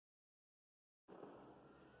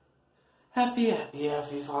Happy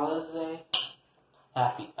Father's Day.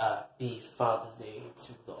 Happy Father's Day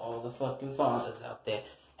to all the fucking fathers out there.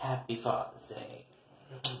 Happy Father's Day.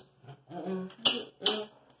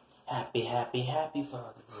 Happy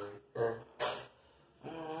Father's Day.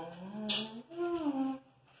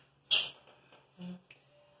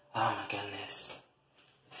 Oh my goodness.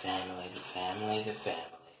 The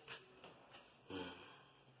family.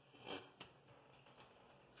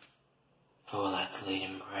 Who would like to lead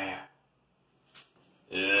in prayer?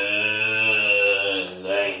 That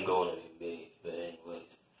ain't gonna be me, but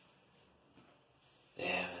anyways.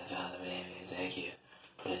 Yeah, Father, baby, thank you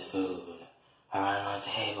for this food around our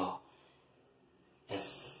table.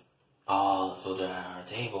 It's all the food around our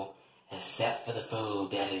table, except for the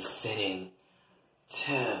food that is sitting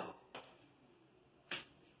to.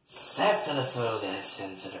 Except for the food that is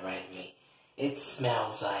sitting to the right of me. It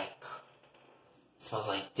smells like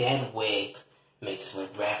dead wig mixed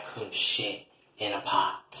with raccoon shit in a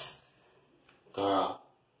pot. Girl,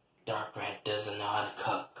 Dark Red doesn't know how to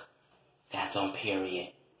cook. That's on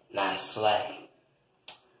period. Nice slay.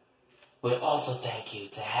 But also thank you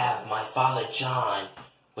to have my father John,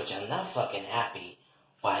 which I'm not fucking happy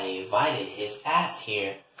why they invited his ass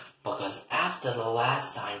here, because after the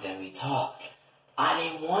last time that we talked, I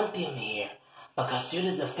didn't want him here, because due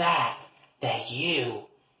to the fact that you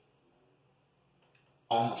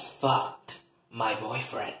almost fucked my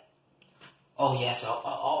boyfriend. Oh yes,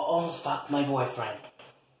 almost fucked my boyfriend.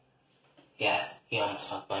 Yes, he almost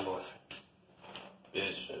fucked my boyfriend.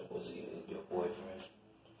 Bitch, was he your boyfriend?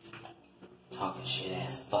 Talking shit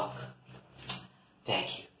ass fuck.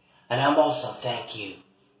 Thank you. And I'm also thank you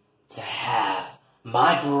to have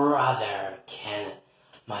my brother Kenneth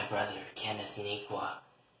Nikwa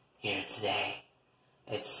here today.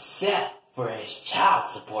 Except for his child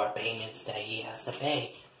support payments that he has to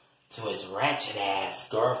pay to his wretched ass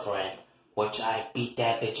girlfriend, which I beat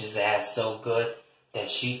that bitch's ass so good that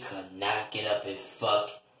she could not get up and fuck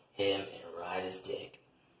him and ride his dick.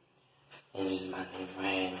 And just my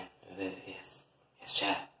name, yes,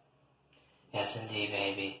 chat. Yes, indeed,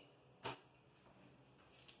 baby.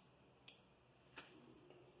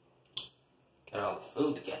 Get all the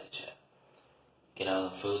food together, chat. Get all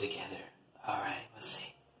the food together. Alright, let's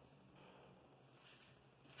see.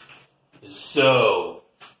 So,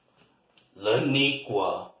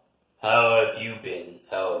 Laniqua, how have you been?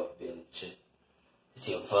 It's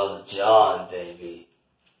your father John, baby.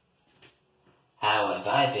 How have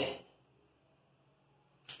I been?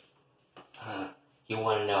 You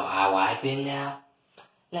wanna know how I've been now?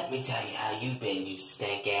 Let me tell you how you been, you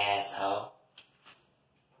stank asshole.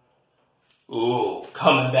 Ooh,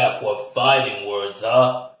 coming back with fighting words,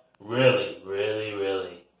 huh? Really.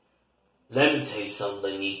 Let me tell you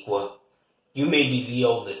something, Laniqua. You may be the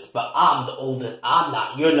oldest, but I'm the oldest. I'm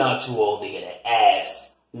not. You're not too old to get an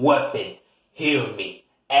ass whooping. Hear me.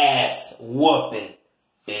 Ass whooping,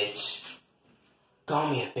 bitch. Call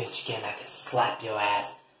me a bitch again, I can slap your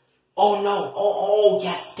ass. Oh no. Oh,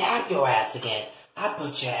 yeah, stab your ass again. I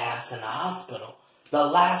put your ass in the hospital. The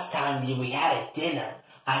last time we had a dinner,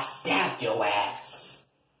 I stabbed your ass.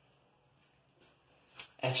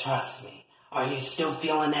 And trust me, are you still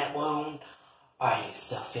feeling that wound? Are you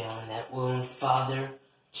still feeling that wound, Father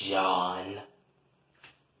John?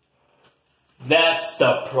 That's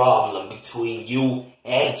the problem between you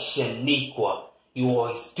and Shaniqua. You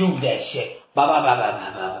always do that shit.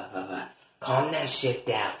 Ba. Calm that shit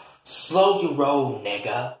down. Slow your roll,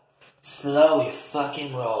 nigga. Slow your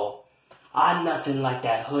fucking roll. I'm nothing like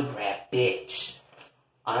that hood rat bitch.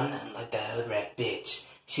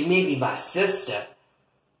 She may be my sister.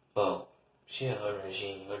 Well, she a hood rat. She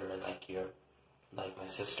ain't hood rat like my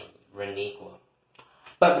sister, Reniqua.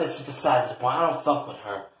 But besides the point, I don't fuck with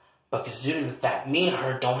her. Because due to the fact me and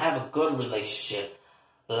her don't have a good relationship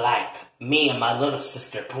like me and my little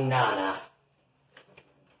sister, Punana.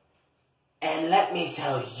 And let me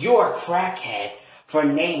tell you, you're a crackhead for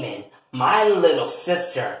naming my little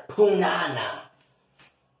sister Punana.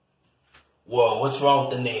 Whoa, what's wrong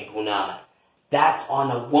with the name Punana? That's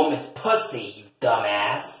on a woman's pussy, you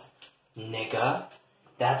dumbass, nigga.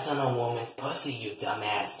 That's on a woman's pussy, you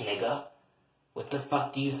dumbass nigga. What the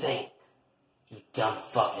fuck do you think? You dumb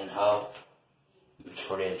fucking hoe. You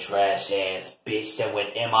trash ass bitch that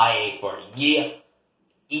went MIA for a year.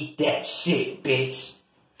 Eat that shit, bitch.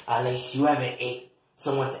 At least you haven't ate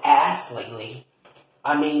someone's ass lately.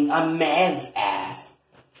 I mean, a man's ass.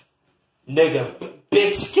 Nigga,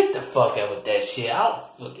 bitch, get the fuck out with that shit. I don't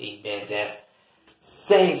fucking eat man's ass.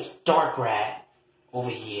 Say Dark Rat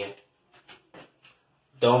over here.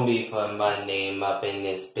 Don't be putting my name up in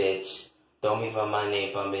this bitch. Don't be putting my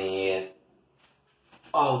name up in here.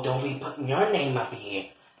 Oh, don't be putting your name up here.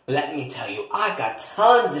 Let me tell you, I got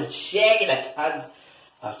tons of shit and tons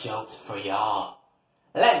of jokes for y'all.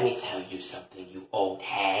 Let me tell you something, you old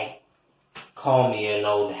hag. Call me an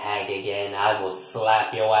old hag again, I will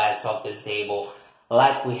slap your ass off the table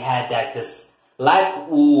like we had that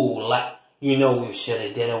you know we should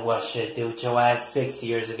have did it, what should have did with your ass 6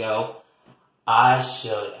 years ago. I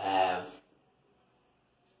should have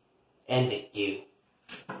ended you.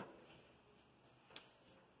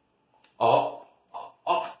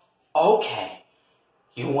 Okay.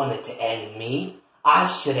 You wanted to end me? I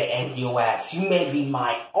should have ended your ass. You may be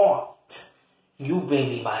my aunt. You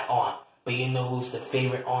may be my aunt. But you know who's the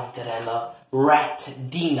favorite aunt that I love? Rat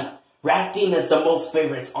Dina. Rat Dina's the most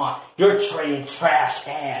favorite aunt. You're trading trash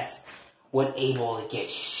ass. What able to get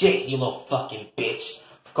shit, you little fucking bitch.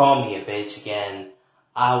 Call me a bitch again.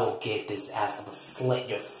 I will get this ass. I'm gonna slit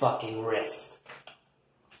your fucking wrist.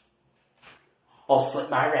 Oh, slit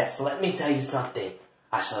my wrist. Let me tell you something.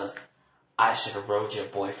 I should have rode your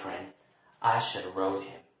boyfriend. I should have rode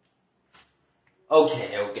him.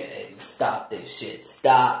 Okay. Stop this shit.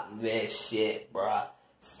 Bruh.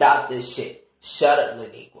 Stop this shit. Shut up,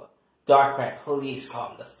 Laniqua. Dark Rat, please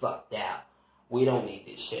calm the fuck down. We don't need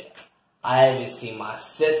this shit. I haven't seen my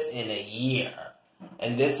sis in a year.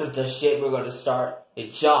 And this is the shit we're gonna start.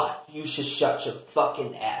 And John, you should shut your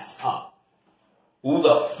fucking ass up. Who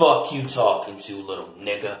the fuck you talking to, little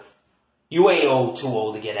nigga? You ain't too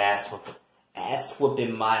old to get ass whooping. Ass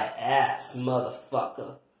whooping my ass,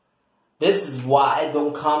 motherfucker. This is why I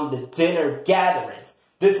don't come to dinner gatherings.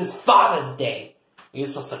 This is Father's Day. You're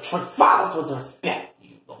supposed to treat fathers with respect,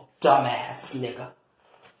 you little dumbass nigga.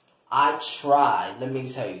 I tried. Let me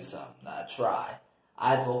tell you something. I tried.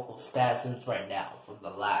 I have vocal spasms right now from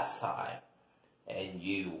the last time. And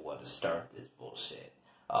you want to start this bullshit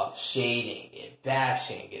of shading and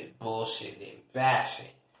bashing and bullshit and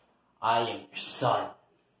bashing. I am your son.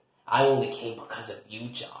 I only came because of you,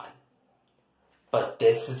 John. But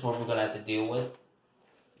this is what we're gonna have to deal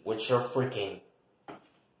with your freaking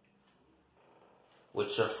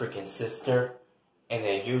sister, and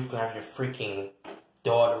then you have your freaking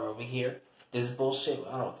daughter over here. This bullshit,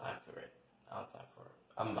 I don't have time for it.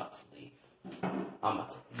 I'm about to leave.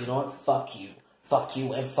 You know what? Fuck you. Fuck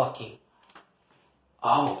you and fuck you.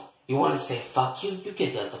 Oh, you want to say fuck you? You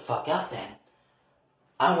get the fuck out then.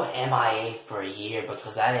 I went MIA for a year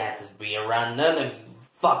because I didn't have to be around none of you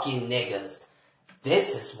fucking niggas. This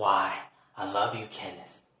is why I love you,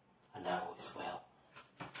 Kenneth. I know as well.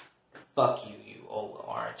 Fuck you, you old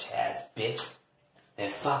orange ass bitch.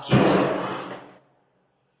 And fuck you too.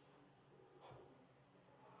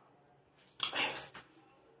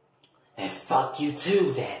 And fuck you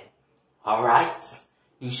too then. Alright?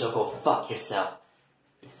 You shall go fuck yourself.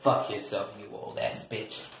 Fuck yourself, you old ass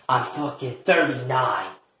bitch. I'm fucking 39.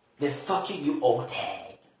 Then fuck you, you old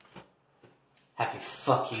hag. Happy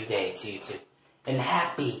fuck you day to you too. And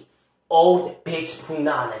happy old bitch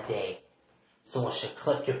Punana day. Someone should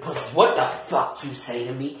clip your pussy. What the fuck you say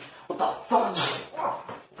to me? What the fuck?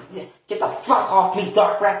 Get the fuck off me,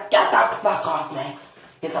 Dark Rat. Get the fuck off, man.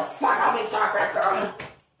 Get the fuck off me, Dark Rat.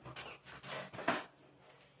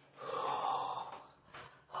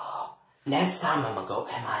 Next time I'm gonna go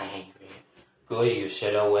MIA for you. Good, you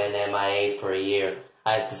should have went MIA for a year.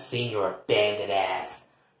 I had to see your abandoned ass.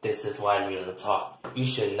 This is why I'm gonna talk. You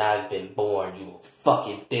should not have been born, you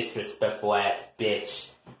fucking disrespectful ass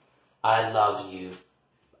bitch. I love you.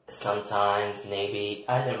 Sometimes, maybe,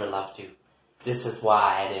 I never loved you. This is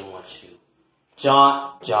why I didn't want you.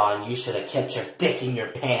 John, you should have kept your dick in your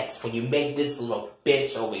pants when you made this little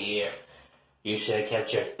bitch over here. You should have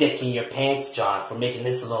kept your dick in your pants, John, for making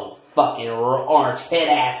this little fucking orange head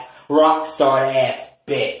ass, rock star ass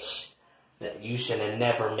bitch. That you should have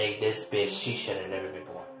never made this bitch. She should have never been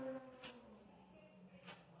born.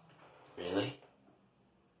 Really?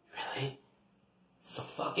 Really? So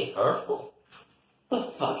fucking hurtful? The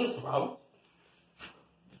fuck is wrong?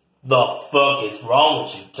 The fuck is wrong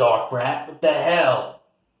with you, Dark Rat? What the hell?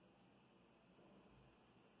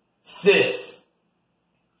 Sis,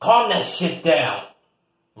 calm that shit down.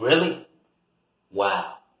 Really?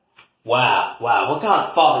 Wow. What kind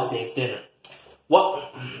of Father's Day dinner?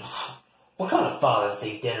 What kind of Father's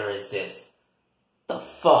Day dinner is this? The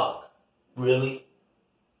fuck? Really?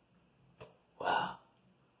 Wow.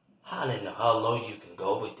 I didn't know how low you can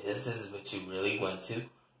go with this. This is what you really went to.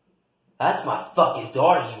 That's my fucking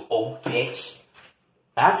daughter, you old bitch.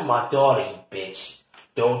 That's my daughter, you bitch.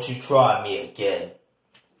 Don't you try me again.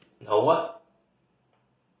 Know what?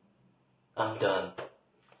 I'm done.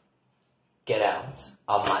 Get out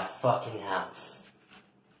of my fucking house.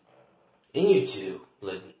 And you too,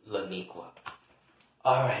 Laniqua.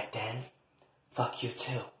 Alright then. Fuck you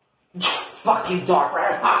too. Fuck you, Dark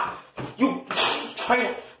Red. You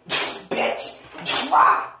traitor, bitch.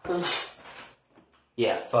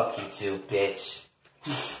 Yeah, fuck you too, bitch.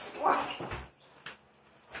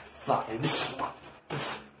 Fucking.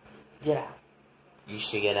 Get out. You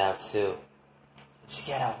should get out too. You should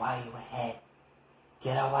get out while you ahead.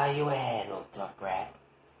 Get out while you ahead, little dark rat.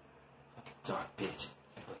 Fucking dark bitch.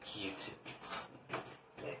 Fuck you too.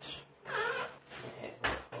 Bitch.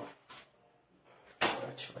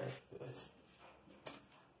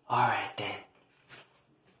 Alright then.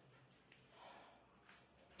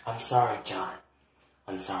 I'm sorry, John.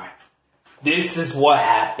 I'm sorry. This is what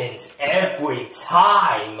happens every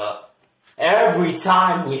time. Every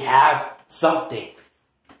time we have something.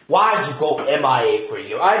 Why'd you go MIA for a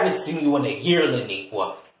year? I haven't seen you in a year,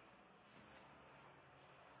 Laniqua.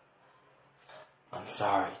 I'm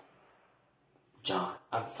sorry. John,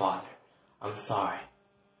 I'm father. I'm sorry.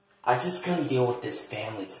 I just couldn't deal with this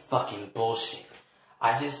family's fucking bullshit.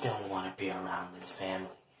 I just don't want to be around this family.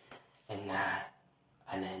 And I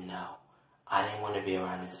didn't know. I didn't want to be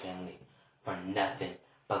around this family for nothing.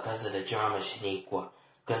 Because of the drama, Shaniqua.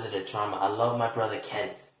 Because of the drama. I love my brother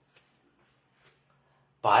Kenneth.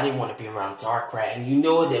 But I didn't want to be around Dark Rat. And you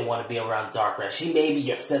know I didn't want to be around Dark Rat. She may be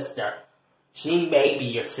your sister. She may be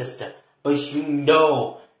your sister. But you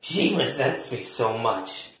know she resents me so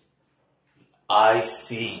much. I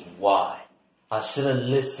see why. I should have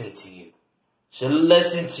listened to you. Should have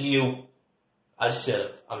listened to you. I should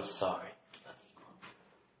have. I'm sorry.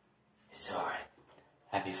 It's alright.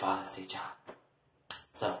 Happy Father's Day, John.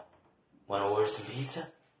 So, wanna order some pizza?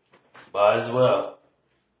 Might as well.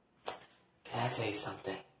 Can I tell you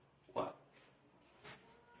something? What?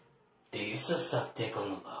 They used to suck dick on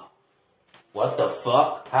the low. What the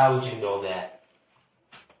fuck? How would you know that?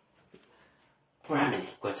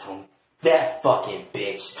 Ramaniqua told me. That fucking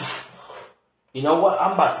bitch. You know what?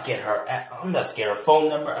 I'm about to get her phone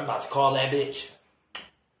number. I'm about to call that bitch.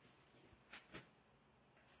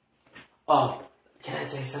 Oh, can I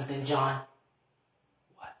tell you something, John?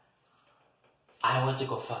 What? I went to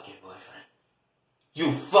go fuck your boyfriend.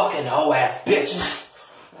 You fucking hoe ass bitch.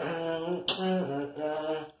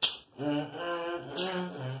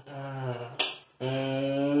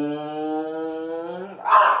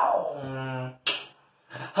 Ow.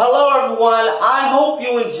 Hello everyone, I hope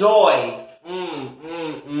you enjoyed.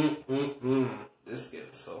 This game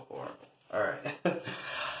is so horrible. Alright.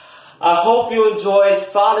 I hope you enjoyed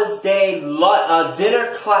Father's Day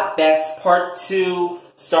Dinner Clapbacks Part 2,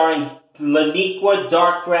 starring Laniqua,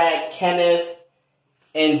 Dark Rat, Kenneth,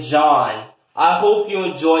 and John. I hope you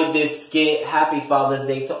enjoyed this skit. Happy Father's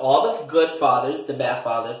Day to all the good fathers. The bad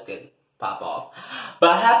fathers can pop off.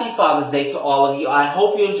 But happy Father's Day to all of you. I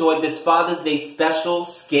hope you enjoyed this Father's Day special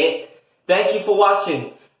skit. Thank you for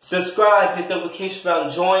watching. Subscribe, hit the notification bell,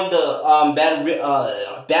 join the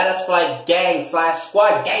Badass Flight Gang /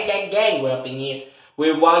 Squad. Gang. We're up in here.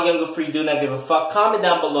 We're Wild Younger Free, do not give a fuck. Comment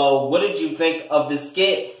down below, what did you think of the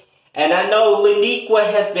skit? And I know Laniqua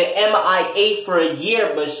has been MIA for a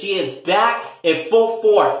year, but she is back in full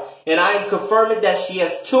force. And I am confirming that she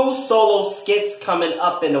has 2 solo skits coming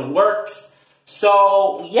up in the works.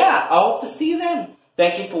 So, yeah, I hope to see you then.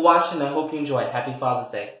 Thank you for watching. I hope you enjoyed. Happy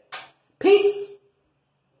Father's Day. Peace.